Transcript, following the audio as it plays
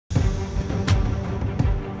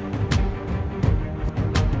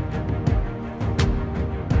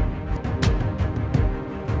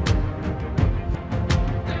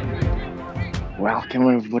Welcome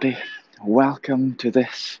everybody, welcome to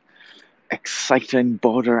this exciting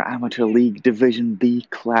Border Amateur League Division B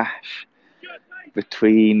clash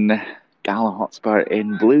between Gala Hotspur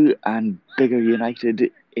in blue and Biggar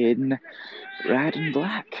United in red and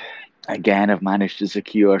black. Again, I've managed to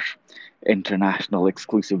secure international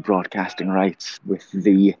exclusive broadcasting rights with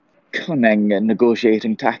the cunning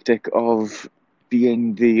negotiating tactic of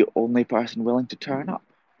being the only person willing to turn up.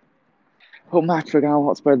 Home match for Gala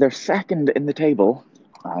Hotspur. They're second in the table.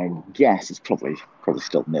 I guess it's probably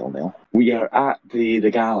still 0-0. We are at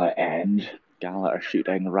the Gala end. Gala are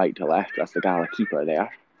shooting right to left. That's the Gala keeper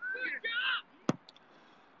there.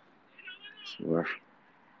 So we're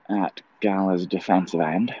at Gala's defensive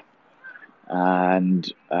end.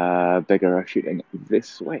 And Biggar are shooting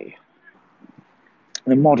this way.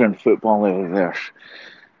 The modern footballer, they're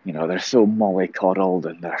so mollycoddled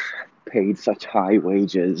and they're paid such high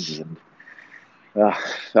wages and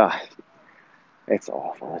it's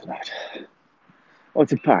awful, isn't it? Oh,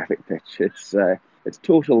 it's a perfect pitch. It's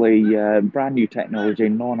totally brand new technology,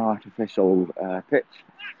 non-artificial pitch.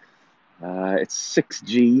 It's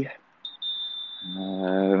 6G.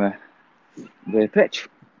 The pitch,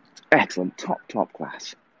 excellent, top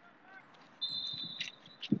class.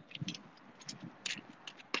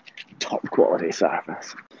 Top quality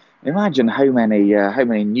surface. Imagine how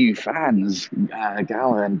many new fans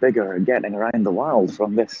Gala and Biggar are getting around the world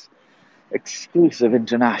from this exclusive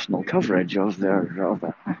international coverage of their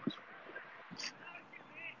match.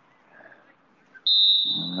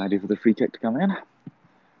 Ready for the free kick to come in.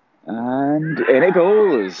 And in it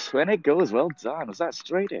goes. When it goes, well done. Was that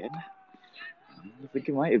straight in? I think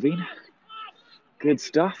it might have been. Good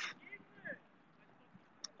stuff.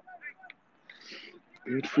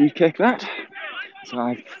 Good free kick that. So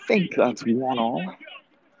I think that's 1-1.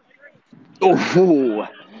 Oh,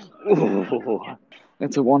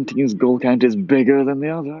 that's a one team's goal count is bigger than the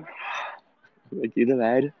other. Thank you,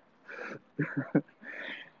 TheMedd.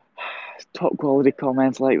 Top quality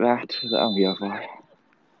comments like that I'm here for.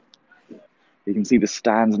 You can see the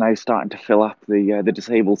stands now starting to fill up. The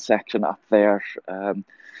disabled section up there,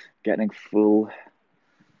 getting full.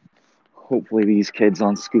 Hopefully these kids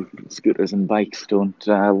on scooters and bikes don't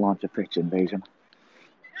launch a pitch invasion.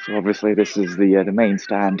 So obviously this is the main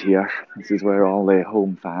stand here. This is where all the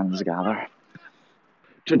home fans gather.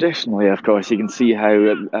 Traditionally, of course, you can see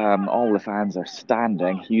how all the fans are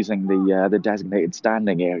standing using the designated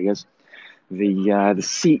standing areas. The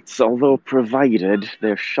seats, although provided,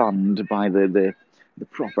 they're shunned by the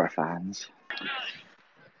proper fans.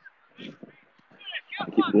 Keep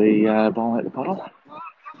the ball out the puddle.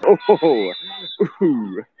 Oh,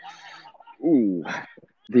 ooh.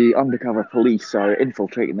 The undercover police are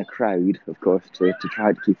infiltrating the crowd, of course, to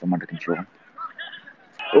try to keep them under control.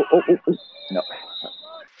 Oh. No.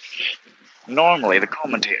 Normally, the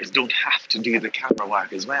commentators don't have to do the camera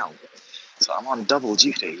work as well. So I'm on double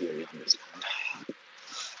duty here, you understand.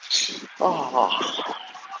 Oh.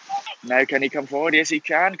 Now can he come forward? Yes, he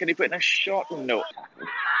can. Can he put in a shot? No.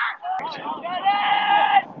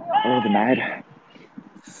 Oh, TheMedd.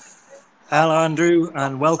 Hello, Andrew,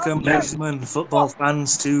 and welcome, gentlemen, football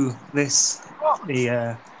fans, to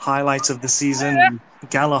the highlight of the season,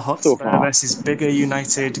 Gala Hotspur versus Biggar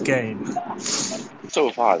United game.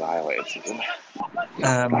 So far, the highlight of the season.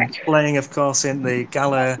 Playing, of course, in the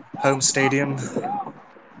Gala home stadium.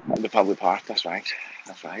 The public park, that's right.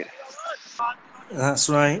 That's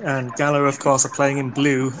right, and Gala, of course, are playing in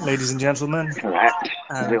blue, ladies and gentlemen. Correct,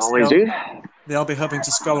 as they always do. They'll be hoping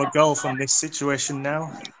to score a goal from this situation now.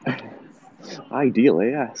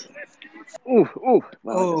 Ideally, yes. Ooh.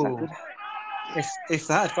 Well, if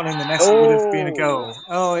that had gone in the net, it would have been a goal.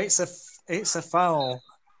 Oh, it's a foul.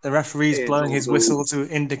 The referee's blowing his whistle to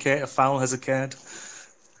indicate a foul has occurred.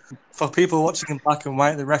 For people watching in black and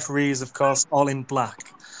white, the referee is, of course, all in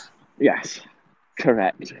black. Yes,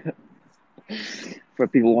 correct. For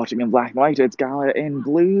people watching in black and white, it's Gala in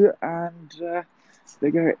blue and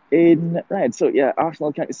Biggar in red. So yeah,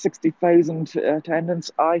 Arsenal counted 60,000 attendance.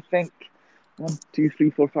 I think 1, 2, 3,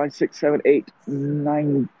 4, 5, 6, 7, 8,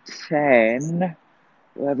 9, 10,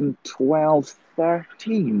 11, 12,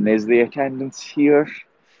 13 is the attendance here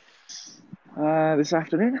this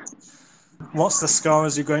afternoon. What's the score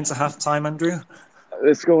as you go into half-time, Andrew?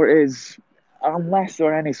 The score is, unless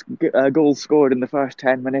there are any goals scored in the first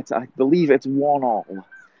 10 minutes, I believe it's 1-1.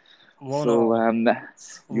 So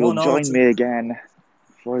you'll join me again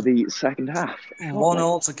for the second half.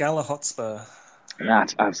 1-1 to Gala Hotspur.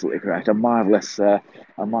 That's absolutely correct. A marvellous draw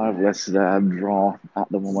at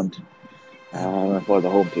the moment for the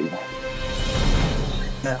home team.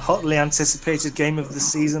 hotly anticipated game of the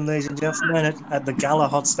season, ladies and gentlemen, at the Gala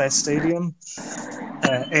Hotspur Stadium.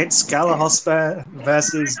 It's Gala Hotspur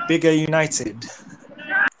versus Biggar United.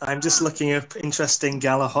 I'm just looking up interesting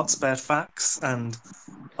Gala Hotspur facts, and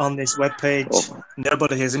on this webpage,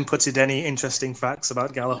 nobody has inputted any interesting facts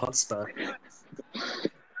about Gala Hotspur.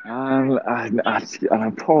 An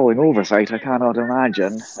appalling oversight, I cannot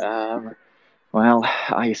imagine. Well,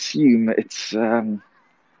 I assume it's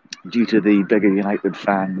due to the Biggar United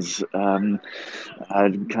fans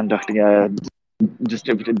conducting a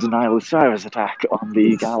distributed denial of service attack on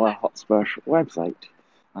the Gala Hotspur website.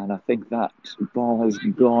 And I think that ball has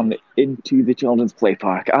gone into the children's play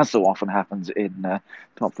park, as so often happens in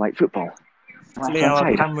top flight football. Hopefully,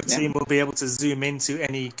 our camera team will be able to zoom into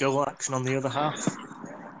any goal action on the other half.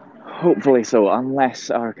 Hopefully so, unless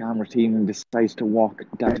our camera team decides to walk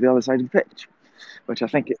down to the other side of the pitch, which I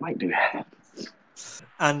think it might do.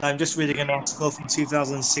 And I'm just reading an article from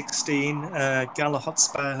 2016. Gala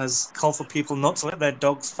Hotspur has called for people not to let their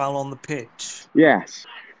dogs foul on the pitch. Yes.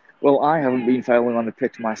 Well, I haven't been fouling on the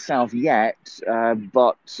pitch myself yet,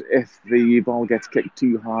 but if the ball gets kicked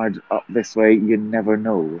too hard up this way, you never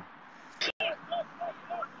know.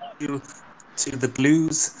 To the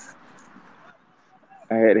Blues.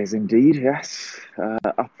 It is indeed, yes.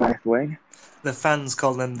 Up left wing. The fans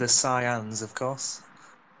call them the Cyans, of course.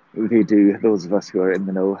 They do, those of us who are in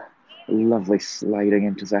the know. Lovely sliding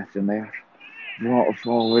interception there. Water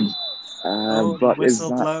forward. The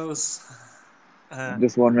whistle blows. I'm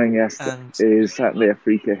just wondering, yes, is certainly a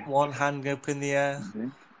free kick. One hand up in the air. Okay.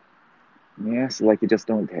 Yes, like you just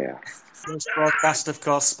don't care. First broadcast, of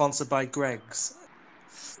course, sponsored by Greggs.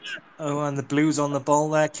 Oh, and the Blues on the ball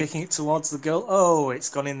there, kicking it towards the goal. Oh, it's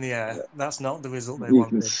gone in the air. That's not the result they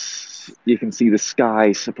wanted. You can see the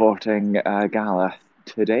sky supporting Gala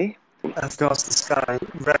today. Of course, the sky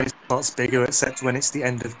rarely supports Biggar, except when it's the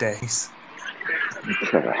end of days.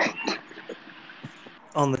 Correct.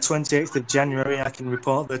 On the 28th of January, I can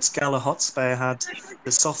report that Gala Hotspur had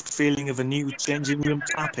the soft feeling of a new changing room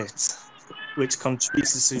carpet, which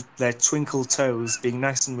contributes to their twinkle toes being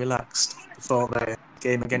nice and relaxed before their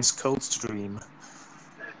game against Coldstream.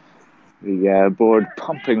 The board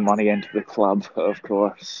pumping money into the club, of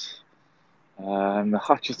course.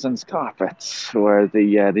 Hutchison's Carpets were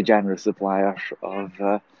the generous supplier of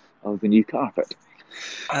the new carpet.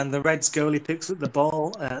 And the Reds goalie picks up the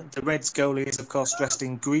ball. The Reds goalie is, of course, dressed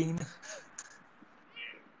in green.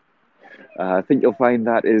 I think you'll find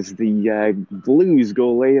that is the Blues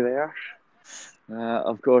goalie there.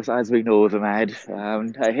 Of course, as we know,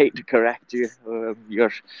 TheMedd. I hate to correct you.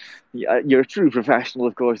 You're a true professional,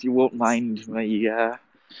 of course. You won't mind me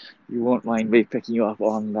picking you up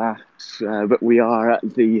on that. But we are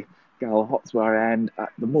at the Gala Hotspur end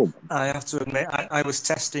at the moment. I have to admit, I was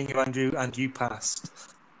testing you, Andrew, and you passed.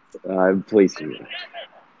 I'm pleased to hear that.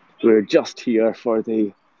 We're just here for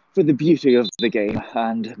the beauty of the game,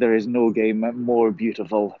 and there is no game more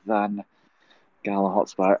beautiful than Gala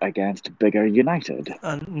Hotspur against Biggar United.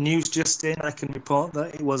 And news just in, I can report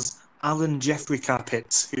that it was Alan Jeffrey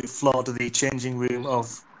Carpet who floored the changing room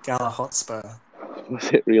of Gala Hotspur. Was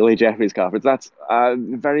it really Jeffrey's carpet? That's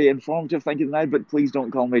very informative, thank you, Ned, but please don't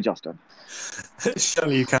call me Justin.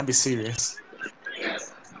 Surely you can't be serious.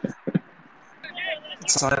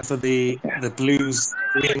 It's time for the Blues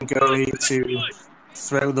green goalie to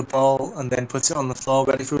throw the ball and then put it on the floor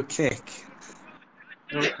ready for a kick.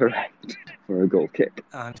 Correct, for a goal kick.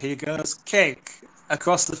 And here goes, kick.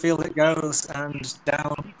 Across the field it goes, and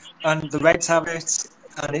down. And the Reds have it,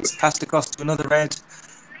 and it's passed across to another Red.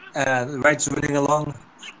 The Reds running along.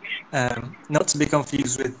 Not to be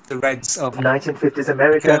confused with the Reds of 1950s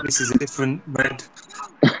America. This is a different Red.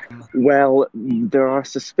 Well, there are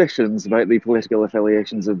suspicions about the political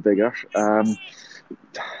affiliations of Biggar.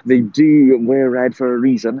 They do wear red for a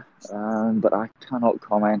reason, but I cannot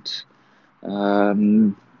comment.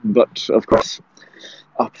 But, of course,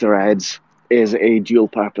 Up the Reds is a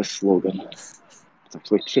dual-purpose slogan. It's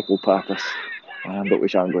actually triple-purpose, but we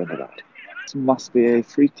shan't go into that. This must be a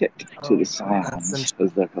free kick to the Cyans,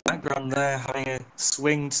 as they're called. Background there, having a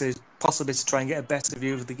swing to possibly to try and get a better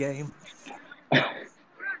view of the game.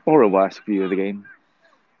 Or a worse view of the game.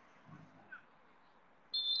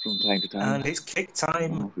 From time to time. And it's kick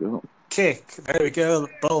time. Kick. There we go. The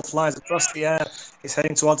ball flies across the air. It's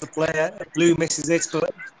heading towards the player. Blue misses it,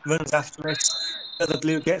 but runs after it. The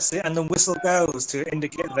Blue gets it, and the whistle goes to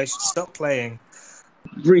indicate they should stop playing.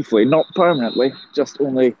 Briefly, not permanently, just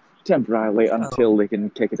only temporarily until they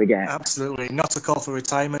can kick it again. Absolutely. Not a call for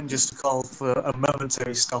retirement, just a call for a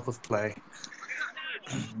momentary stop of play.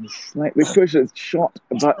 Slightly pushed, it's shot,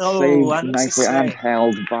 but Oh, saved and to nicely and say,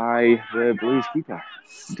 held by the Blues keeper,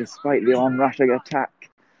 despite the on-rushing attack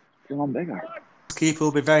from Biggar. the keeper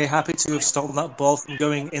will be very happy to have stopped that ball from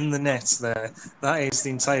going in the net there. That is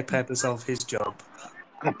the entire purpose of his job.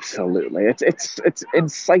 Absolutely, it's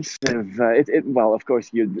incisive. Well, of course,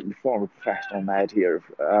 you're the former professional Med here.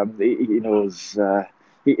 He knows.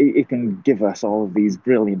 He can give us all of these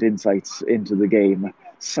brilliant insights into the game,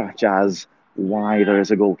 such as why there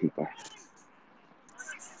is a goalkeeper.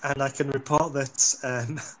 And I can report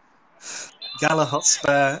that Gala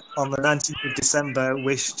Hotspur on the 19th of December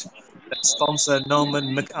wished sponsor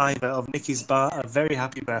Norman McIver of Nicky's Bar a very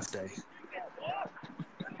happy birthday.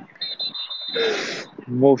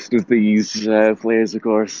 Most of these players, of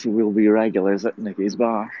course, will be regulars at Nicky's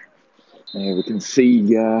Bar. We can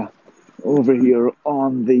see over here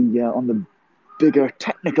on the bigger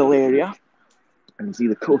technical area. You can see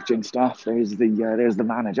the coaching staff. There's the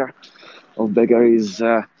manager of Biggar. He's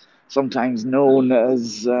sometimes known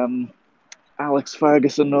as Alex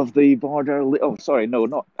Ferguson of the Border. Oh, sorry, no,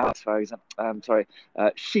 not Alex Ferguson. Sorry,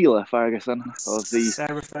 Sheila Ferguson of the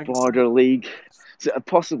Sarah Ferguson. Border League.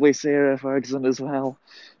 Possibly Sarah Ferguson as well.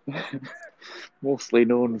 Mostly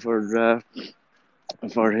known for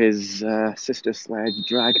his Sister Sledge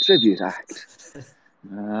drag tribute act,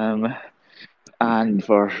 and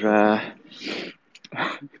for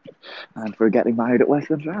getting married at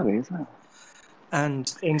Westland Rally as well.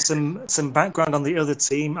 And in some background on the other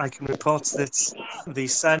team, I can report that the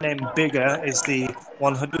surname Biggar is the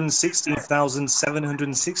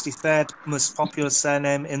 116,763rd most popular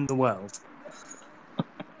surname in the world.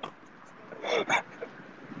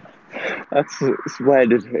 That's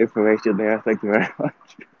splendid information there. Thank you very much.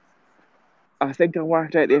 I think I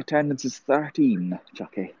worked out the attendance is 13,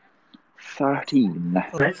 Chucky. 13.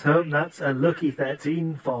 Let's hope that's a lucky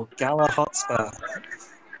 13 for Gala Hotspur.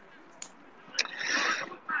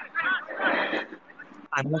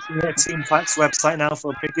 I'm looking at Team Facts website now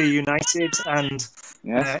for Biggar United, and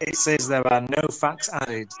Yes. it says there are no facts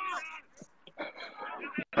added.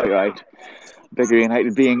 Quite right. Biggar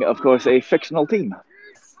United being, of course, a fictional team.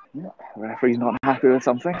 Yeah, the referee's not happy with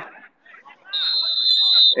something.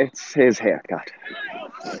 It's his haircut.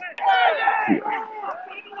 Here.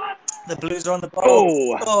 The Blues are on the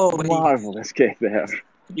ball. Marvellous kick there.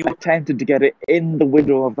 You attempted to get it in the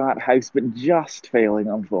window of that house, but just failing,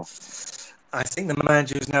 unfortunately. I think the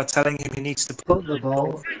manager is now telling him he needs to put the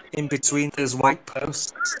ball in between those white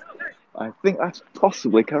posts. I think that's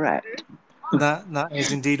possibly correct. That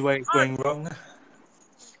is indeed where it's going wrong.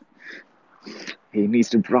 He needs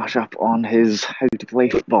to brush up on his how to play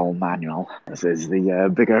football manual. This is the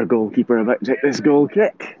Biggar goalkeeper about to take this goal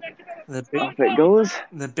kick. Up it goes.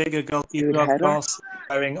 The Biggar goalkeeper, of course,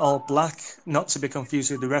 wearing all black, not to be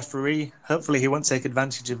confused with the referee. Hopefully he won't take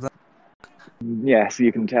advantage of that. Yes,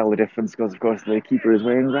 you can tell the difference because, of course, the keeper is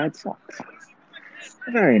wearing red socks.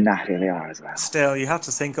 Very natty they are as well. Still, you have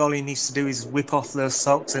to think all he needs to do is whip off those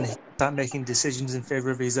socks and start making decisions in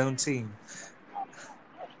favour of his own team.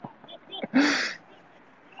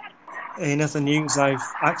 In other news, I've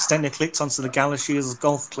accidentally clicked onto the Gala Shields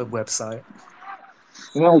Golf Club website.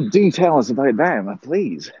 Well, do tell us about them,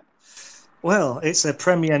 please. Well, it's a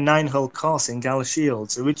premier 9-hole course in Gala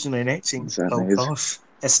Shields, originally an 18-hole course,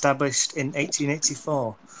 established in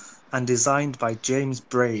 1884 and designed by James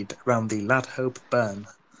Braid around the Ladhope Burn.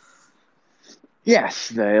 Yes,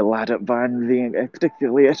 the Ladhope Burn being a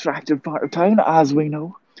particularly attractive part of town, as we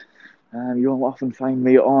know. You'll often find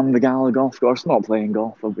me on the Gala golf course, not playing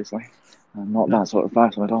golf, obviously. I'm not that sort of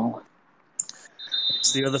person at all.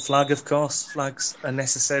 It's the other flag, of course. Flags are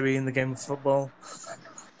necessary in the game of football.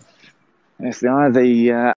 Yes, they are. They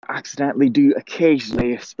accidentally do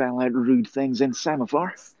occasionally spell out rude things in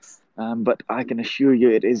semaphore, but I can assure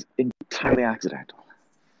you it is entirely accidental.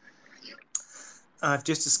 I've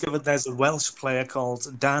just discovered there's a Welsh player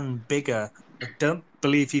called Dan Biggar. I don't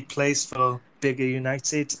believe he plays for Biggar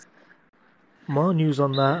United. More news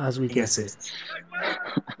on that as we get it.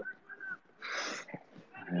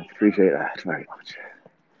 I appreciate that very much.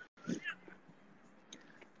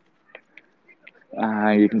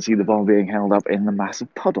 You can see the ball being held up in the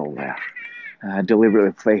massive puddle there.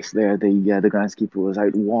 Deliberately placed there. The groundskeeper was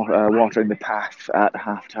out watering the path at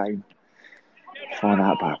half-time for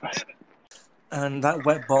that purpose. And that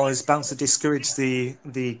wet ball is bound to discourage the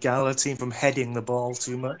Gala team from heading the ball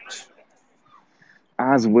too much.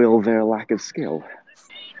 As will their lack of skill.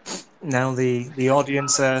 Now the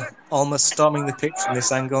audience are almost storming the pitch from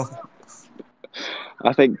this angle.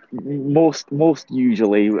 I think most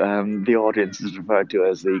usually the audience is referred to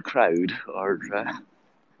as the crowd or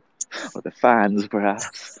the fans,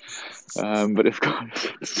 perhaps. But of course,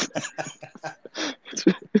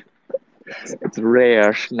 it's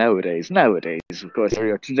rare nowadays. Nowadays, of course, they're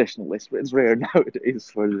your traditionalists, but it's rare nowadays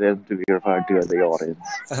for them to be referred to as the audience.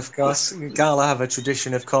 Of course, Gala have a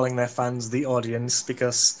tradition of calling their fans the audience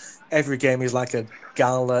because every game is like a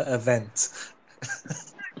gala event.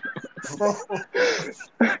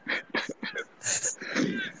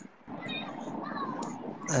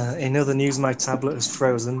 In other news, my tablet has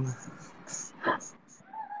frozen.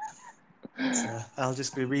 So I'll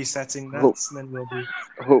just be resetting that, and then we'll be...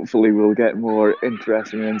 Hopefully we'll get more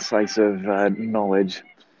interesting and incisive knowledge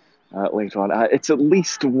later on. It's at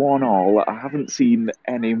least 1-1. I haven't seen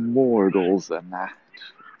any more goals than that.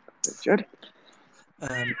 Richard?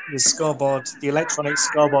 The scoreboard, the electronic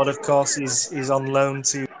scoreboard, of course, is on loan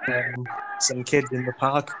to some kids in the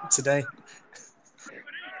park today.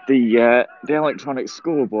 The electronic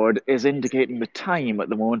scoreboard is indicating the time at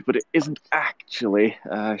the moment, but it isn't actually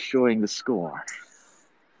showing the score.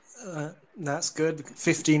 That's good.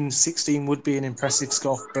 15-16 would be an impressive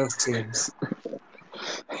score for both teams.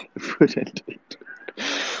 Would indeed.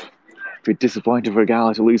 Be disappointed for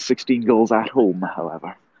Gala to lose 16 goals at home,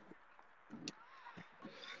 however.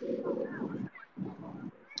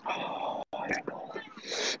 Oh,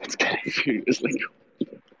 it's getting seriously.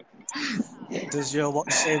 Does your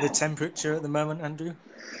watch say the temperature at the moment, Andrew?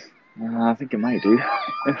 I think it might do.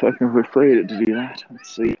 If I can persuade it to do that.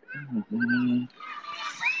 Let's see.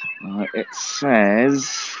 It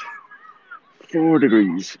says 4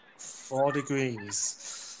 degrees. 4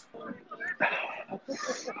 degrees. I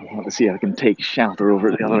want to see if I can take shelter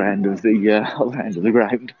over at the other end of the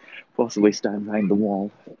ground, possibly stand behind the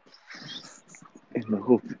wall, in the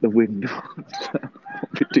hope that the wind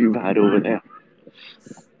won't be too bad over there.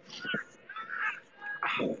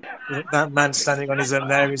 That man standing on his own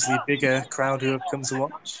there is the bigger crowd who have come to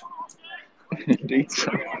watch. Indeed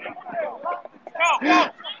so.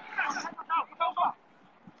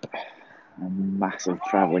 A massive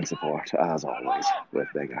travelling support, as always, with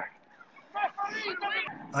Biggar.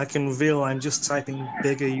 I can reveal I'm just typing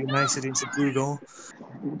Biggar United into Google.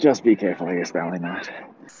 Just be careful how you're spelling that.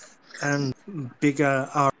 And Biggar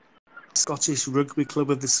are Scottish Rugby Club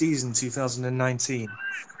of the Season 2019.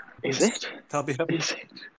 Is it? That'll be happy. Is it?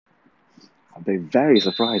 I'd be very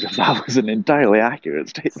surprised if that was an entirely accurate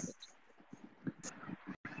statement.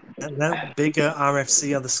 And now Biggar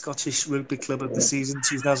RFC are the Scottish Rugby Club of the Season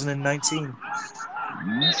 2019.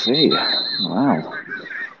 I see. Wow.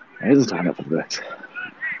 Here's a time up for this.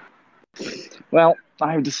 Well,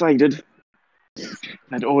 I've decided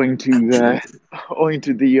that owing to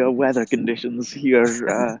the weather conditions here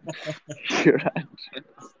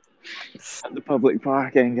at the public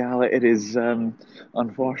park in Gala, it is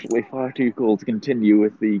unfortunately far too cold to continue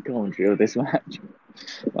with the commentary of this match.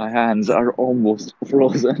 My hands are almost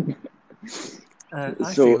frozen. I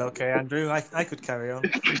feel okay, Andrew. I could carry on.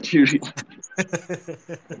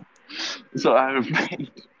 So I've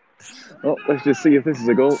made... Well, let's just see if this is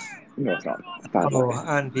a goal. No, it's not.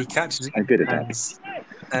 And he catches it. A good attempt.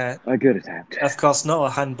 A good attempt. Of course, not a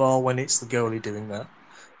handball when it's the goalie doing that.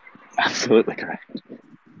 Absolutely correct.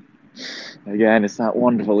 Again, it's that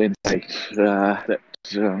wonderful insight that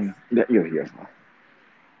you're here for.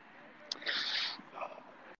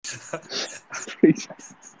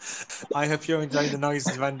 I hope you're enjoying the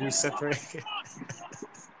noises of Andrew separating.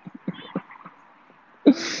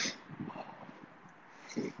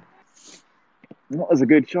 That was a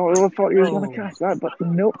good shot. I thought he was going to catch that, but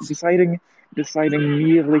nope. Deciding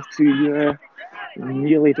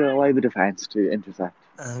merely to allow the defence to intercept.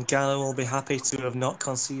 And Gala will be happy to have not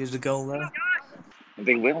conceded a goal there.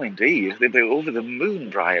 They will indeed. They'll be over the moon,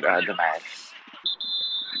 Brian, the Med.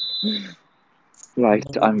 Right,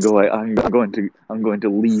 I'm going to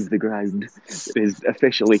leave the ground. It is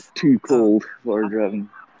officially too cold for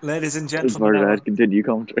ladies and gentlemen, continue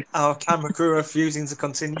commentary. Our camera crew are refusing to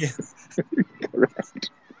continue. Correct.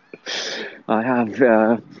 I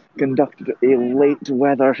have conducted a late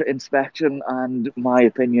weather inspection, and my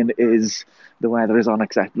opinion is the weather is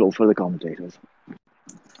unacceptable for the commentators.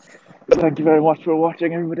 Thank you very much for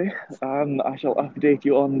watching, everybody. I shall update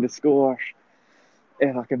you on the score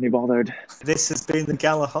if I can be bothered. This has been the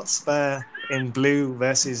Gala Hotspur in blue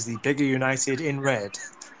versus the Biggar United in red.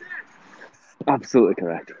 Absolutely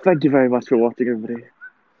correct. Thank you very much for watching, everybody.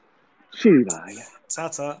 Bye.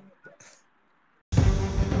 Ta-ta.